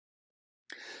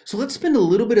So let's spend a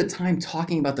little bit of time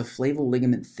talking about the flaval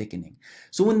ligament thickening.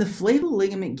 So when the flaval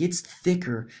ligament gets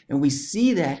thicker and we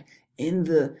see that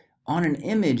on an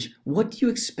image, what do you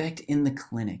expect in the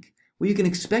clinic? Well, you can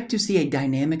expect to see a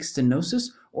dynamic stenosis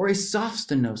or a soft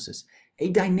stenosis. A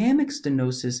dynamic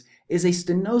stenosis is a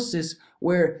stenosis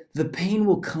where the pain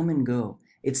will come and go.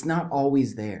 It's not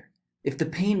always there. If the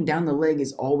pain down the leg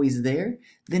is always there,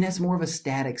 then it's more of a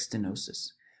static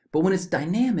stenosis. But when it's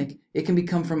dynamic, it can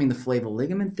become from the flaval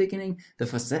ligament thickening, the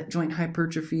facet joint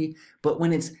hypertrophy. But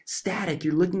when it's static,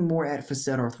 you're looking more at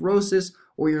facet arthrosis,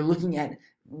 or you're looking at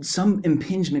some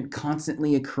impingement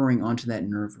constantly occurring onto that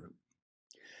nerve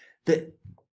root.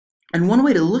 And one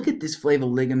way to look at this flaval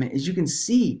ligament is you can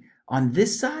see on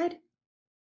this side,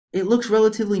 it looks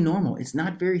relatively normal. It's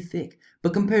not very thick.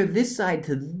 But compare this side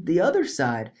to the other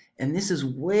side, and this is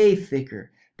way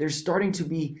thicker. There's starting to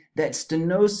be that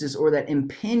stenosis or that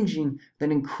impinging,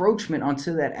 that encroachment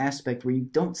onto that aspect where you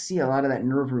don't see a lot of that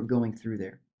nerve root going through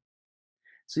there.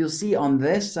 So you'll see on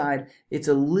this side, it's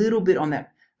a little bit on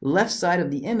that left side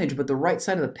of the image, but the right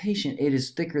side of the patient, it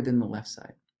is thicker than the left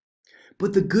side.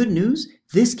 But the good news,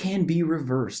 this can be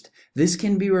reversed. This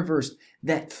can be reversed.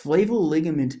 That flaval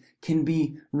ligament can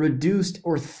be reduced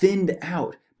or thinned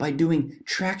out by doing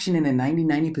traction in a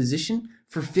 90-90 position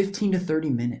for 15 to 30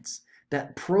 minutes.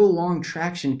 That prolonged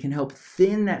traction can help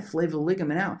thin that flaval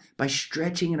ligament out by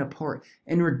stretching it apart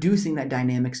and reducing that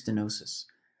dynamic stenosis.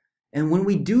 And when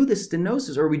we do the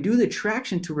stenosis, or we do the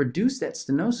traction to reduce that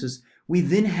stenosis, we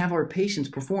then have our patients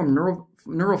perform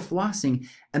neuroflossing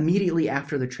immediately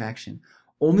after the traction,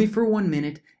 only for 1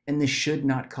 minute, and this should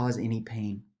not cause any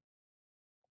pain.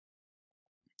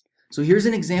 So here's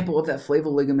an example of that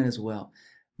flaval ligament as well.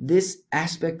 This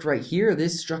aspect right here,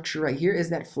 this structure right here, is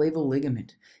that flaval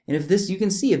ligament. And if this, you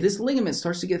can see, if this ligament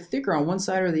starts to get thicker on one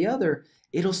side or the other,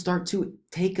 it'll start to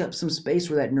take up some space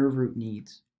where that nerve root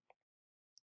needs.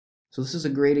 So this is a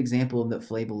great example of the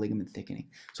flaval ligament thickening.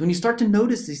 So when you start to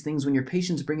notice these things when your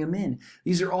patients bring them in,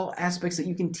 these are all aspects that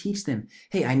you can teach them.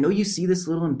 Hey, I know you see this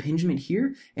little impingement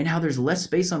here and how there's less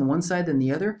space on one side than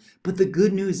the other, but the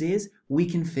good news is we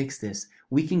can fix this.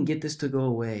 We can get this to go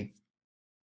away.